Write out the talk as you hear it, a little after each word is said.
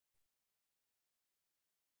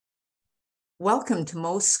Welcome to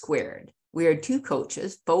Mo2. We are two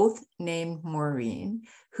coaches, both named Maureen,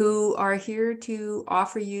 who are here to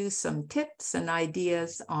offer you some tips and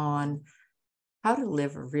ideas on how to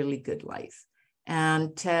live a really good life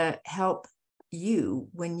and to help you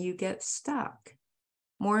when you get stuck.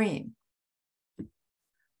 Maureen,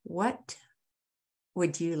 what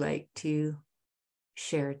would you like to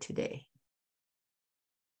share today?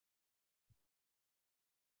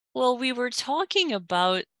 Well, we were talking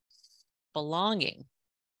about belonging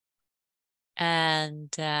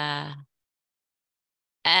and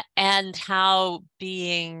how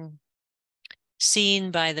being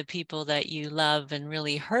seen by the people that you love and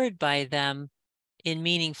really heard by them in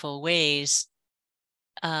meaningful ways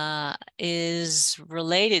is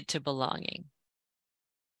related to belonging.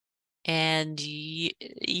 And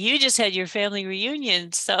you just had your family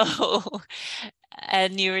reunion, so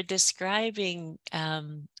and you were describing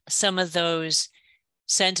some of those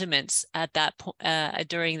sentiments at that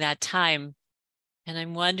during that time, and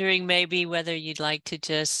I'm wondering maybe whether you'd like to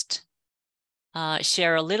just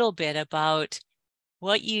share a little bit about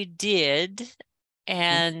what you did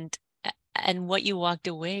and what you walked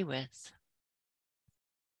away with.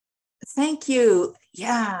 Thank you.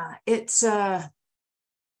 Yeah, it's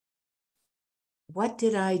what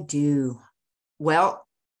did I do? Well,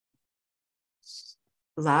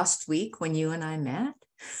 last week when you and I met,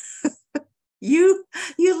 you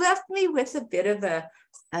left me with a bit of a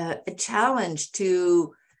challenge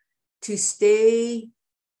to stay,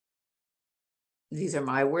 these are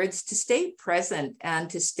my words, to stay present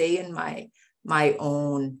and to stay in my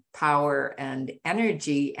own power and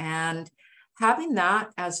energy. And having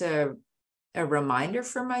that as a reminder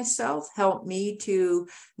for myself helped me to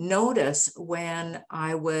notice when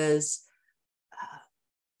I was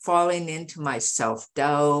falling into my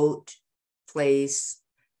self-doubt place.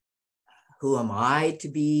 Who am I to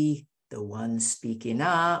be the one speaking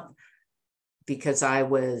up? Because I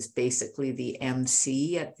was basically the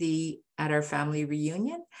MC at our family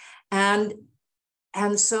reunion. And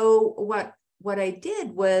so what I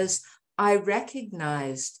did was I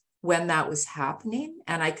recognized when that was happening,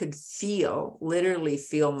 and I could literally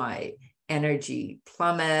feel my energy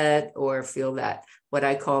plummet, or feel that, what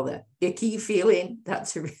I call the icky feeling.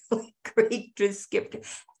 That's a really great descriptor.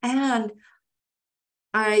 And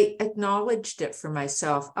I acknowledged it for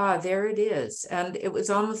myself. There it is. And it was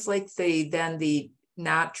almost like the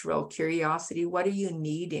natural curiosity. What are you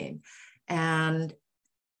needing? And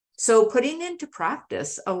so putting into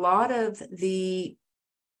practice a lot of the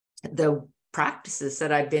practices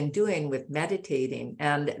that I've been doing with meditating.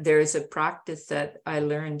 And there's a practice that I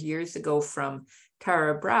learned years ago from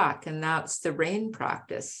Tara Brach, and that's the RAIN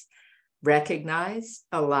practice. Recognize,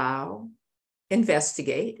 allow,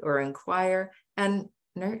 investigate or inquire, and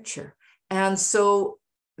nurture. And so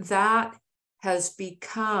that has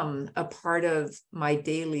become a part of my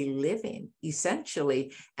daily living,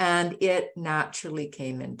 essentially, and it naturally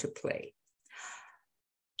came into play.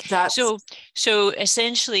 So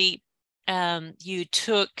essentially, you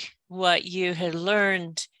took what you had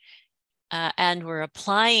learned and were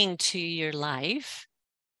applying to your life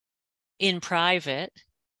in private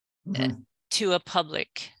to a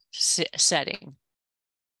public setting.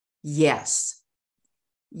 Yes.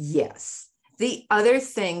 The other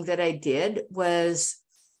thing that I did was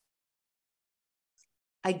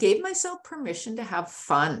I gave myself permission to have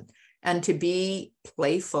fun and to be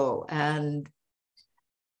playful and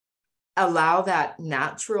allow that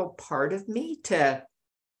natural part of me to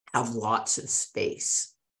have lots of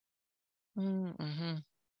space. Mm-hmm.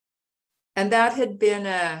 And that had been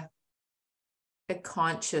a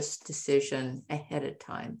conscious decision ahead of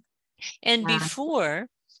time. And before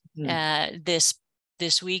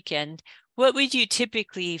this weekend, what would you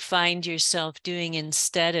typically find yourself doing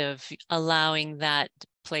instead of allowing that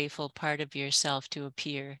playful part of yourself to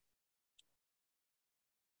appear?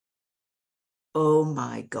 Oh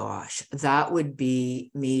my gosh, that would be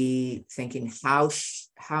me thinking, how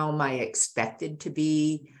am I expected to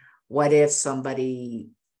be? What if somebody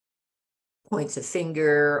points a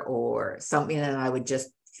finger or something, and I would just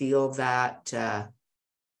feel that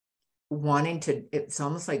it's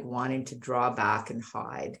almost like wanting to draw back and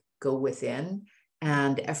hide, go within,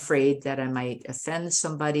 and afraid that I might offend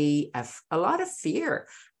somebody, a lot of fear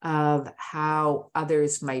of how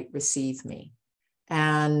others might receive me.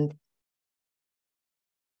 And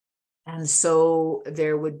so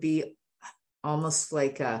there would be almost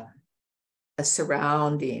like a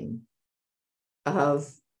surrounding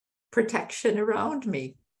of protection around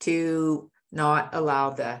me to not allow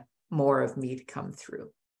the more of me to come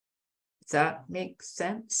through. Does that make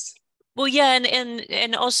sense? Well, yeah,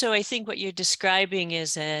 and also I think what you're describing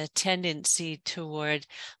is a tendency toward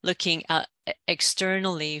looking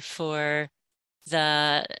externally for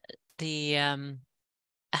the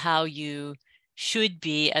how you should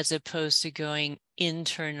be, as opposed to going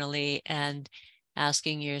internally and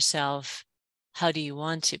asking yourself, how do you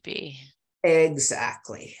want to be?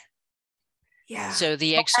 Exactly. Yeah. So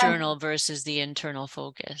the And external versus the internal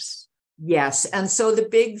focus. yes. And so the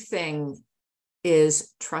big thing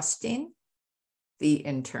is trusting the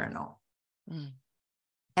internal. Mm.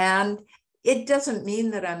 And it doesn't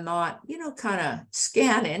mean that I'm not, kind of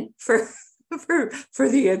scanning for for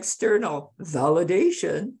the external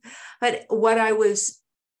validation. But what I was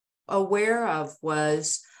aware of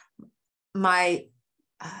was my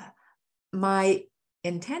my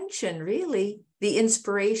intention, really, the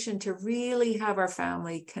inspiration to really have our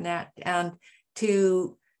family connect and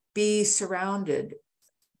to be surrounded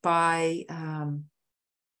by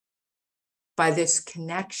this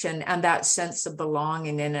connection and that sense of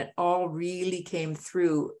belonging, and it all really came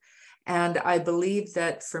through. And I believe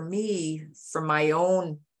that for me, for my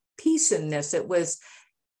own peace in this, it was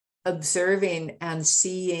observing and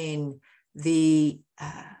seeing the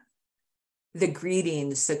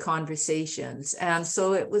greetings, the conversations. And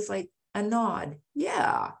so it was like a nod.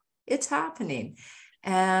 Yeah, it's happening.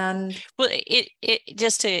 And well, it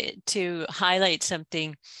just to highlight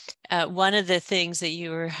something, one of the things that you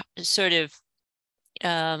were sort of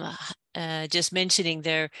just mentioning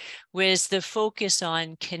there was the focus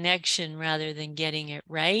on connection rather than getting it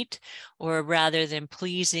right, or rather than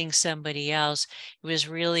pleasing somebody else. It was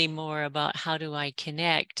really more about how do I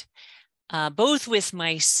connect, both with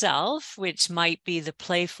myself, which might be the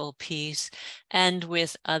playful piece, and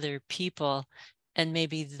with other people. And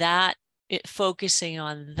maybe focusing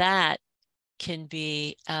on that can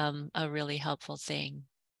be a really helpful thing.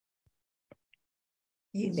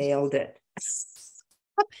 you nailed it.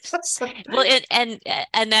 Well, and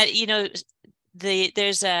that,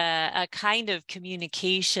 there's a kind of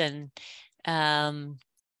communication um,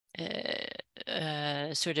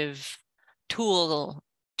 sort of tool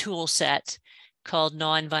set called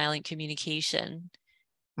nonviolent communication,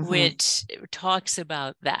 Mm-hmm. which talks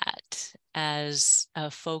about that as a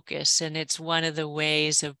focus. And it's one of the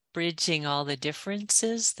ways of bridging all the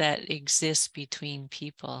differences that exist between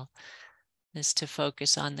people, is to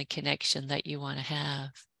focus on the connection that you want to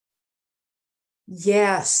have.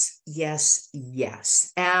 Yes, yes,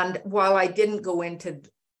 yes. And while I didn't go into,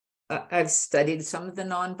 I've studied some of the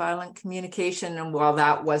nonviolent communication, and while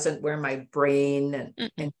that wasn't where my brain and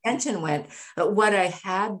intention went, what I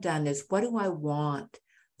had done is, what do I want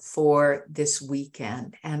for this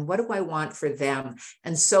weekend? And what do I want for them?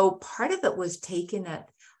 And so part of it was taking it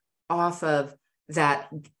off of that,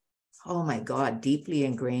 oh my God, deeply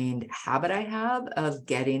ingrained habit I have of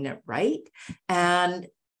getting it right. And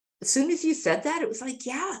as soon as you said that, it was like,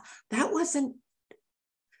 yeah, that wasn't,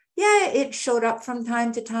 yeah, it showed up from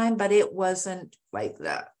time to time, but it wasn't like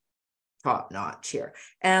the top notch here.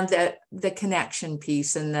 And the connection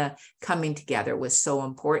piece and the coming together was so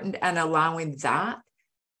important, and allowing that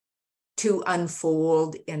to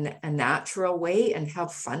unfold in a natural way and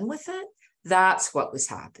have fun with it. That's what was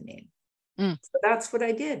happening. Mm, So that's what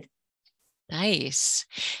I did. nice.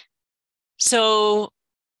 So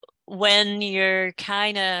when you're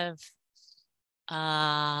kind of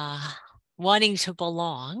wanting to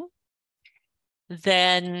belong,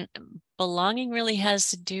 then belonging really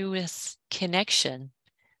has to do with connection.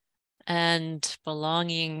 And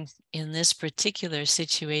belonging in this particular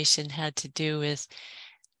situation had to do with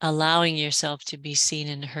allowing yourself to be seen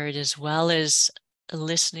and heard, as well as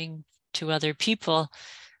listening to other people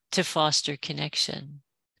to foster connection,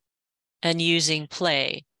 and using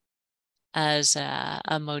play as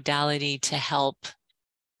a modality to help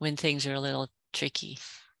when things are a little tricky.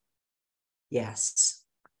 Yes.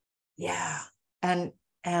 Yeah. And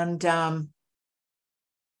and um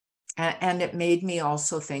and it made me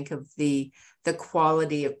also think of the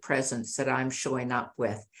quality of presence that I'm showing up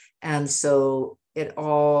with. And so it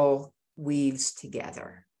all weaves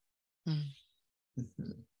together. Mm.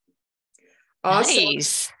 Mhm. Awesome.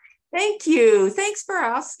 Nice. Thank you. Thanks for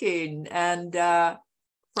asking, and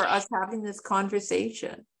for us having this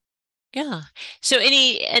conversation. Yeah. So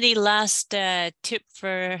any last tip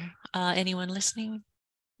for anyone listening?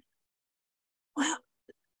 Well,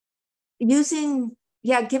 giving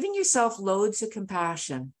yourself loads of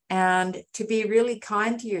compassion, and to be really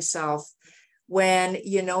kind to yourself when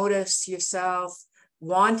you notice yourself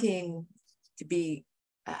wanting to be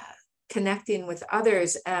connecting with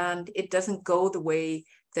others and it doesn't go the way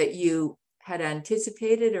that you had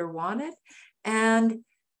anticipated or wanted, and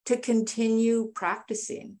to continue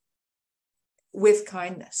practicing with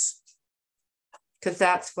kindness. Because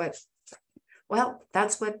that's what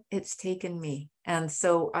it's taken me. And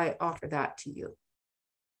so I offer that to you.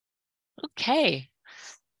 Okay.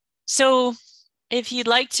 So if you'd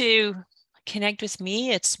like to connect with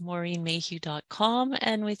me, it's maureenmayhew.com.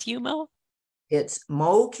 And with you, Mo? It's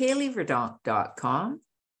Caley-Verdonk.com.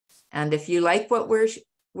 And if you like what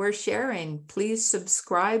we're sharing, please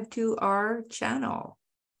subscribe to our channel.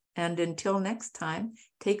 And until next time,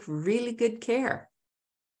 take really good care.